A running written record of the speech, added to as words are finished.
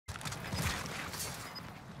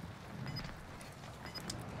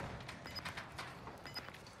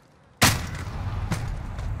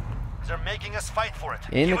They're making us fight for it.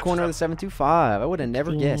 In the corner of the 725. I would have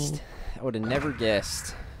never guessed. I would have never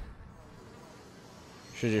guessed.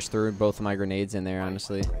 Should have just threw both of my grenades in there,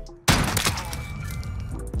 honestly.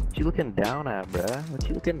 What you looking down at, bruh? What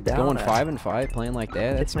you looking down Going at? 5 and 5, playing like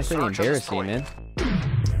that. That's pretty embarrassing, man.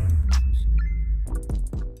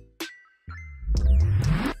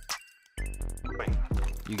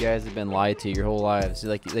 You guys have been lied to your whole lives.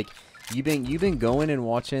 Like you've been going and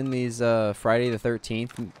watching these Friday the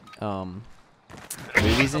 13th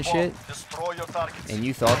movies and shit, and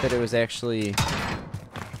you thought that it was actually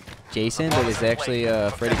Jason, but it's actually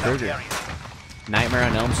Freddy Krueger. Nightmare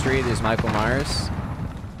on Elm Street is Michael Myers.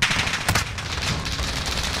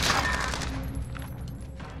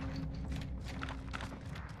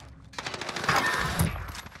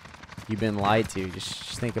 You've been lied to.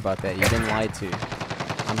 Just think about that. You've been lied to.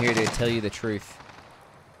 I'm here to tell you the truth.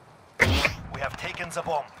 We have taken the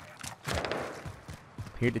bomb.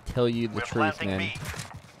 I'm here to tell you the truth, man.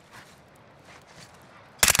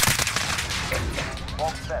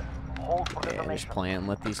 Yeah, just playing.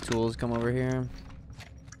 Let these tools come over here.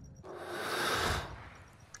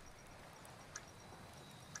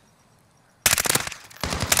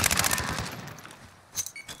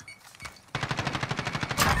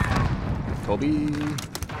 Kobe.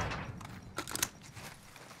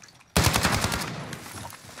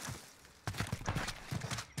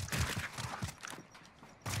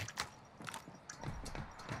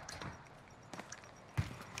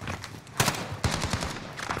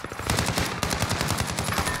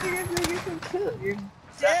 You're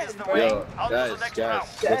dead, bro. Yo, guys,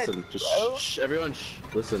 listen, just shh, everyone, shh,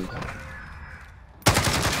 listen. You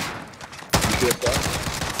feel that?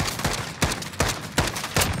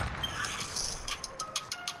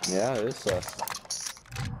 Yeah, it is sus.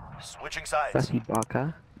 Switching sides. Sassy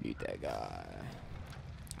baka. Beat that guy.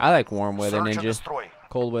 I like warm weather, Ninja.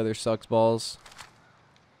 Cold weather sucks balls.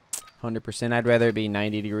 100%. I'd rather it be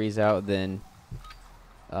 90 degrees out than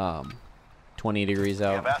 20 degrees out.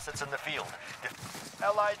 We have assets in the field.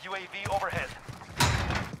 Allied UAV overhead.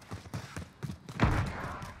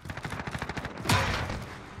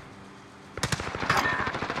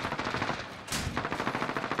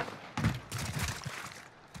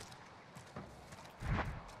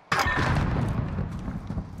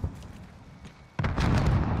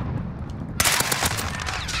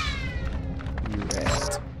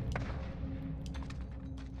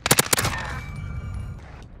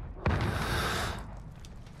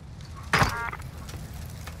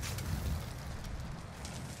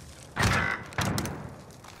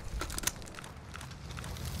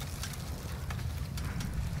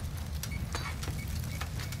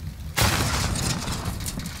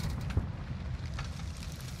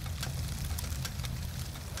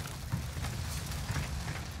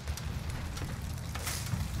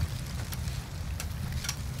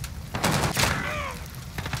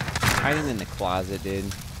 Hiding in the closet, dude.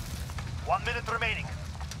 1 minute remaining.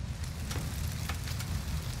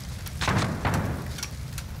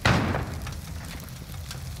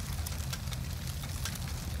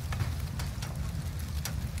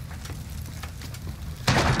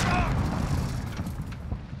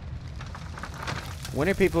 When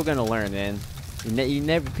are people gonna learn, man?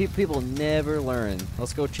 People never learn.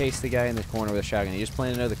 Let's go chase the guy in the corner with a shotgun. You're just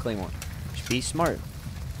playing another Claymore. Just be smart.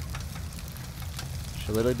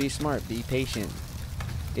 Should literally be smart. Be patient.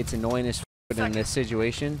 It's annoying as f in this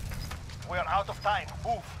situation. We are out of time.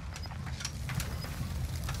 Move.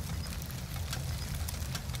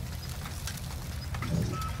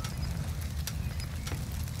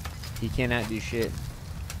 He cannot do shit.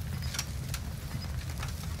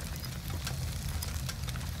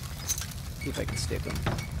 See if I can stick him.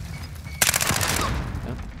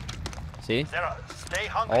 No. See? Sarah, stay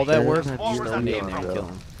hungry. All that work, Forward no and name aim. there, kill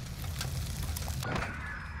him.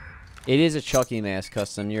 It is a Chucky mask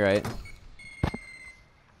custom, you're right.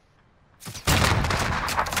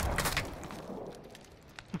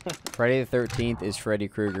 Friday the 13th is Freddy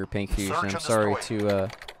Krueger, Pink Fusion. I'm sorry to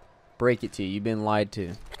break it to you. You've been lied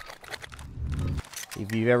to.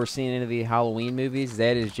 If you've ever seen any of the Halloween movies,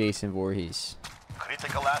 that is Jason Voorhees.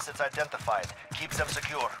 Critical assets identified. Keep them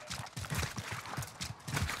secure.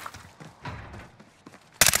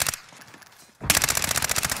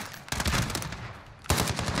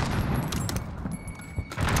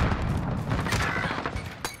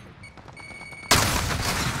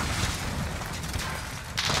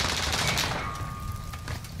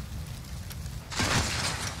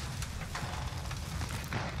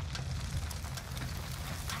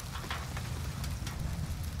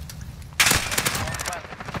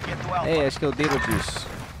 Hey, let's go Beetlejuice.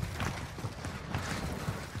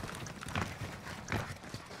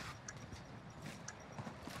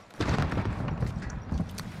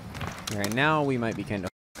 Right now, we might be kind of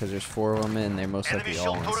because there's 4 of them and they're most Enemy likely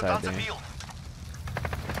all shield turret inside on the there. field.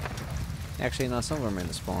 Actually, no, some of them are in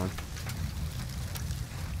the spawn.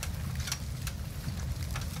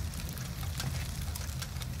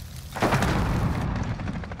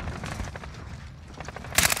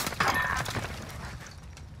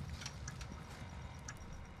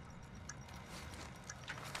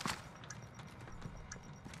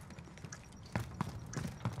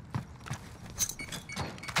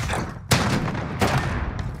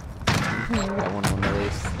 Got one of them at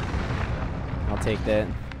least. I'll take that.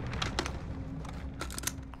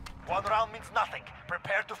 One round means nothing.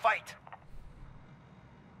 Prepare to fight.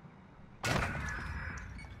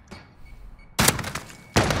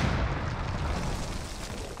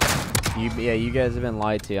 Yeah, you guys have been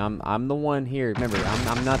lied to. I'm the one here. Remember,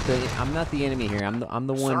 I'm not the enemy here. I'm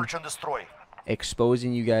the one Search and destroy.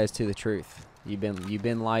 exposing you guys to the truth. You've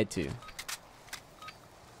been lied to.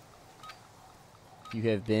 You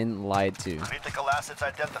have been lied to. Critical assets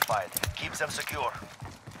identified. Keep them secure.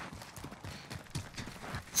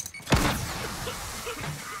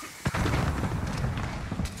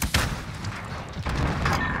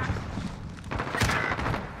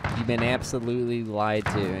 You've been absolutely lied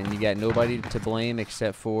to, and you got nobody to blame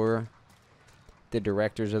except for the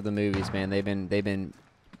directors of the movies, man. They've been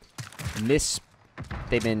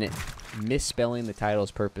misspelling the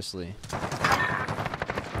titles purposely.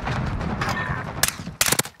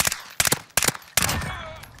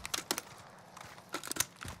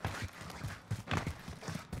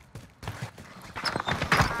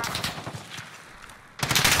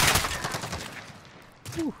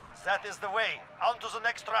 That is the way. On to the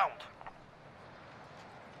next round.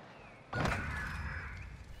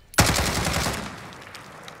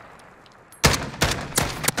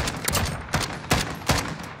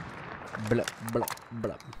 Blah, blah,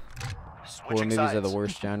 blah. Horror Switching movies are the sides.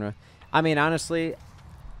 worst genre. I mean, honestly,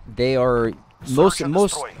 they are Search and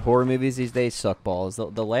most destroy. horror movies these days suck balls.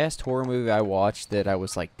 The last horror movie I watched that I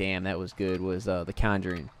was like, damn, that was good was The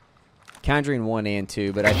Conjuring. Conjuring 1 and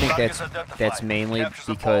 2, but I think Targets that's identified. mainly Capture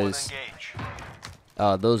the ball and because engage.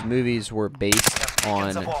 those movies were based Get the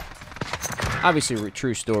on bomb. obviously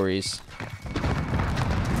true stories.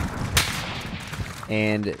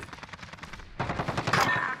 And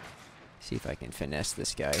see if I can finesse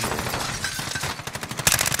this guy here.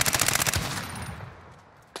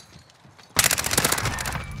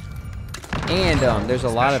 And there's a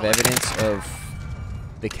lot of evidence of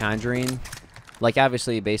The Conjuring, like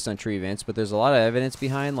obviously based on true events, but there's a lot of evidence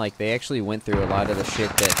behind, like they actually went through a lot of the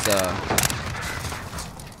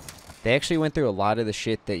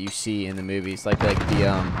shit that you see in the movies, like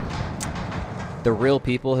the real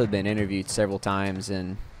people have been interviewed several times.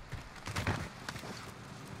 And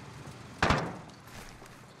did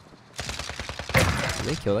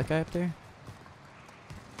they kill that guy up there?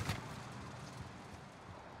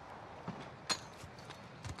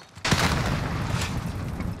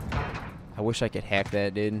 I wish I could hack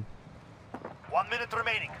that, dude. 1 minute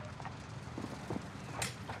remaining.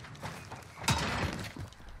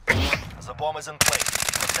 The bomb is in place.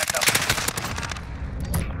 Protect us.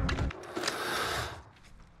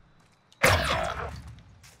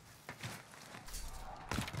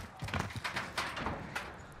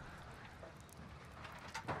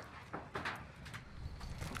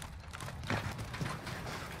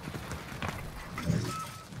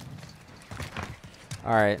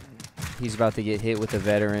 All right, he's about to get hit with a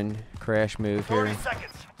veteran crash move 30 here.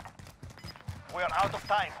 seconds. We are out of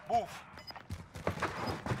time. Move.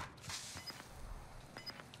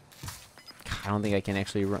 I don't think I can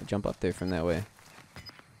actually jump up there from that way.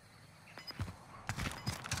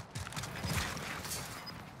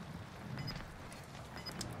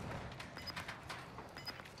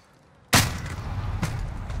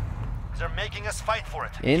 They're making us fight for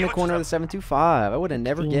it. In Give the it corner to of the 725. I would have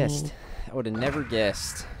never guessed. I would have never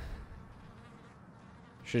guessed.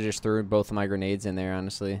 Should have just threw both of my grenades in there,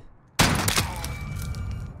 honestly.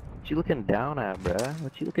 What you looking down at, bruh?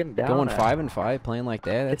 What you looking down Going at? 5 and 5, playing like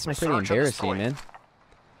that, that's It's pretty search and embarrassing, destroy. man.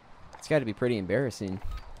 It's got to be pretty embarrassing.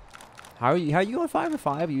 How are you going 5 and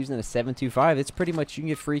 5 using a 725? It's pretty much you can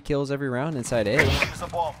get free kills every round inside edge. Use the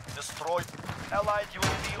bomb. Destroy. Allied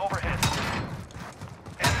UAV overhead.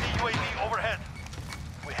 Enemy UAV overhead.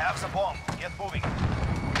 We have the bomb. Get moving.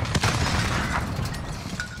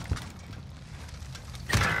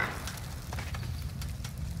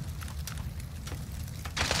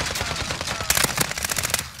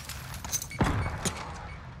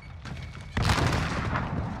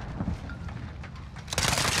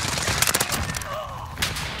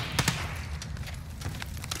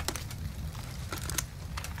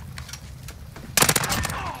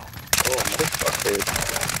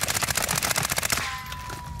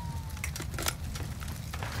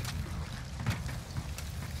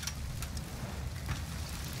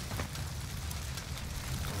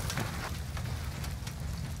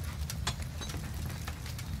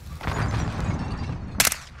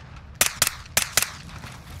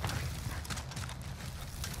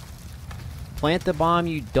 Plant the bomb,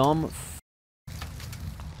 you dumb.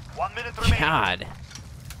 1 minute remaining. God.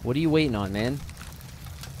 What are you waiting on, man?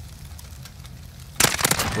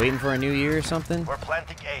 Waiting for a new year or something? We're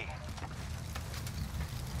planting A.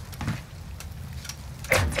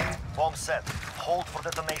 Bomb set. Hold for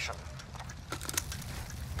detonation.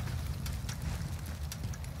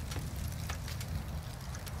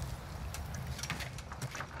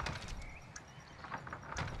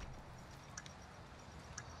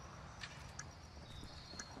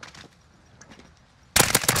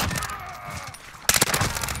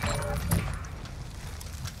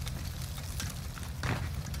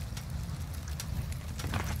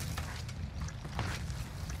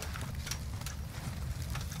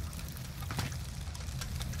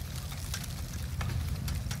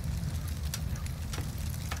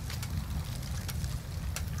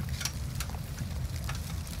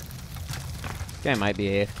 Guy might be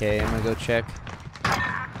AFK. I'm gonna go check.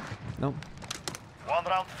 Nope. 1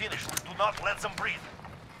 round finished. Do not let them breathe.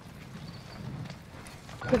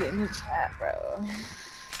 Put it in the chat, bro.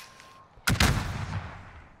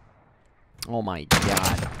 Oh my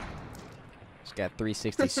god. Just got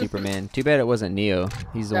 360 Superman. Too bad it wasn't Neo.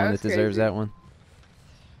 He's the That one was that deserves crazy. that one.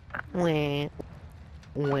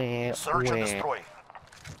 Search and destroy.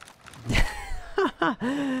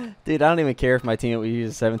 Dude, I don't even care if my teammate would use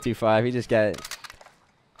a 725. He just got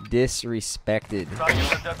disrespected.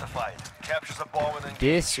 Target identified. Capture the bomb and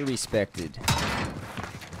engage. Disrespected.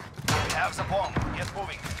 We have the bomb. Get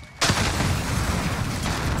moving.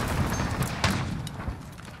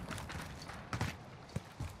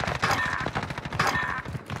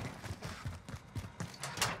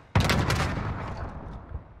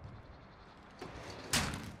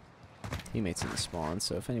 Teammates in the spawn,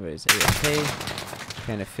 so if anybody's AFK,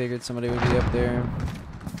 kind of figured somebody would be up there.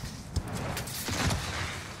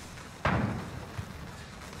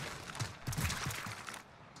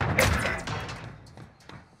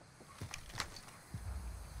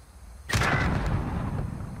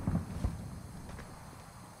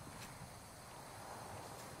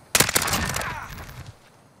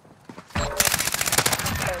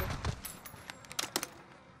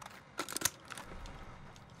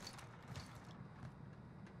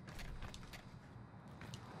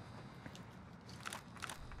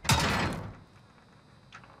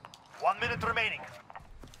 One minute remaining.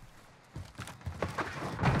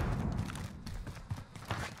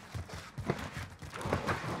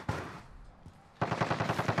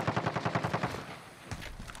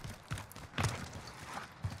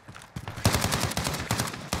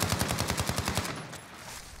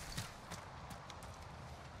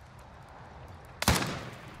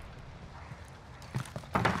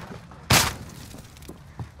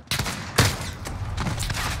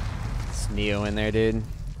 It's Neo in there, dude.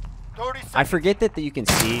 30 I seconds. forget that you can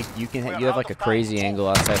see. You have like a crazy angle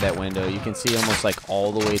outside that window. You can see almost like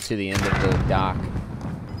all the way to the end of the dock.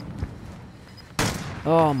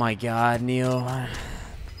 Oh my god, Neo.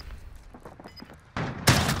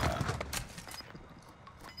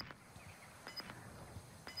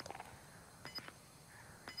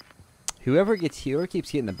 Whoever keeps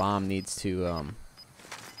getting the bomb needs to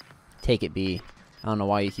take it B. I don't know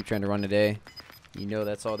why you keep trying to run today. You know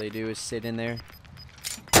that's all they do is sit in there.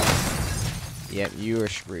 Yep, you are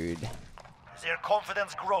screwed. Their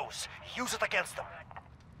confidence grows. Use it against them.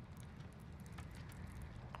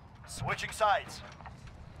 Switching sides.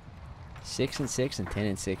 6 and 6 and 10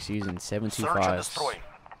 and 6 using Search and 725s. destroy.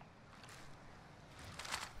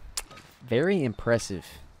 Very impressive.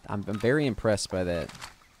 I'm very impressed by that.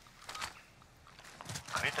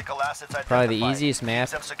 Critical assets identified. Probably the easiest map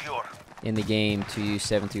Keep them secure. in the game to use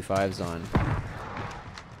 725s on.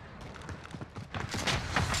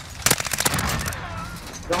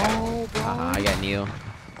 I got Neo.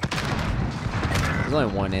 There's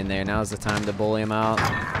only one in there. Now's the time to bully him out.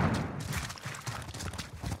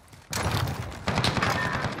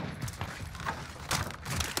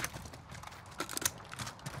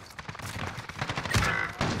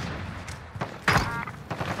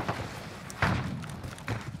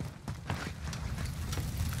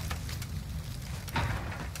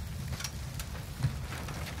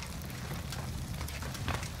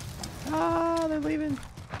 Ah, they're leaving.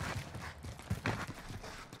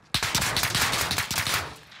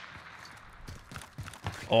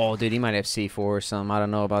 Oh, dude, he might have C4 or something. I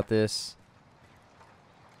don't know about this.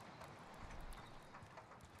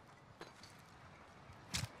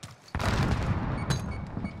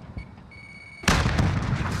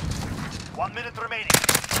 One minute remaining.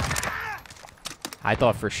 I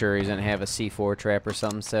thought for sure he's gonna have a C4 trap or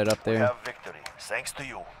something set up We there. have victory. Thanks to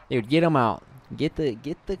you. Dude, get him out. Get the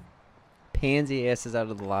pansy asses out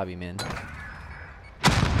of the lobby, man.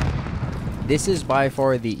 this is by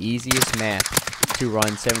far the easiest map to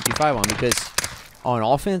run 725 on, because on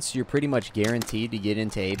offense, you're pretty much guaranteed to get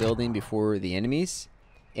into A building before the enemies.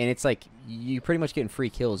 And it's like, you're pretty much getting free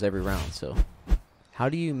kills every round. So, how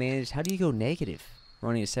do you go negative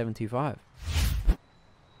running a 725?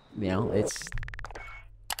 You know,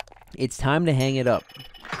 it's time to hang it up.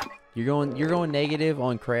 You're going negative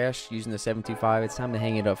on Crash using the 725. It's time to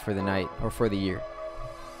hang it up for the night or for the year.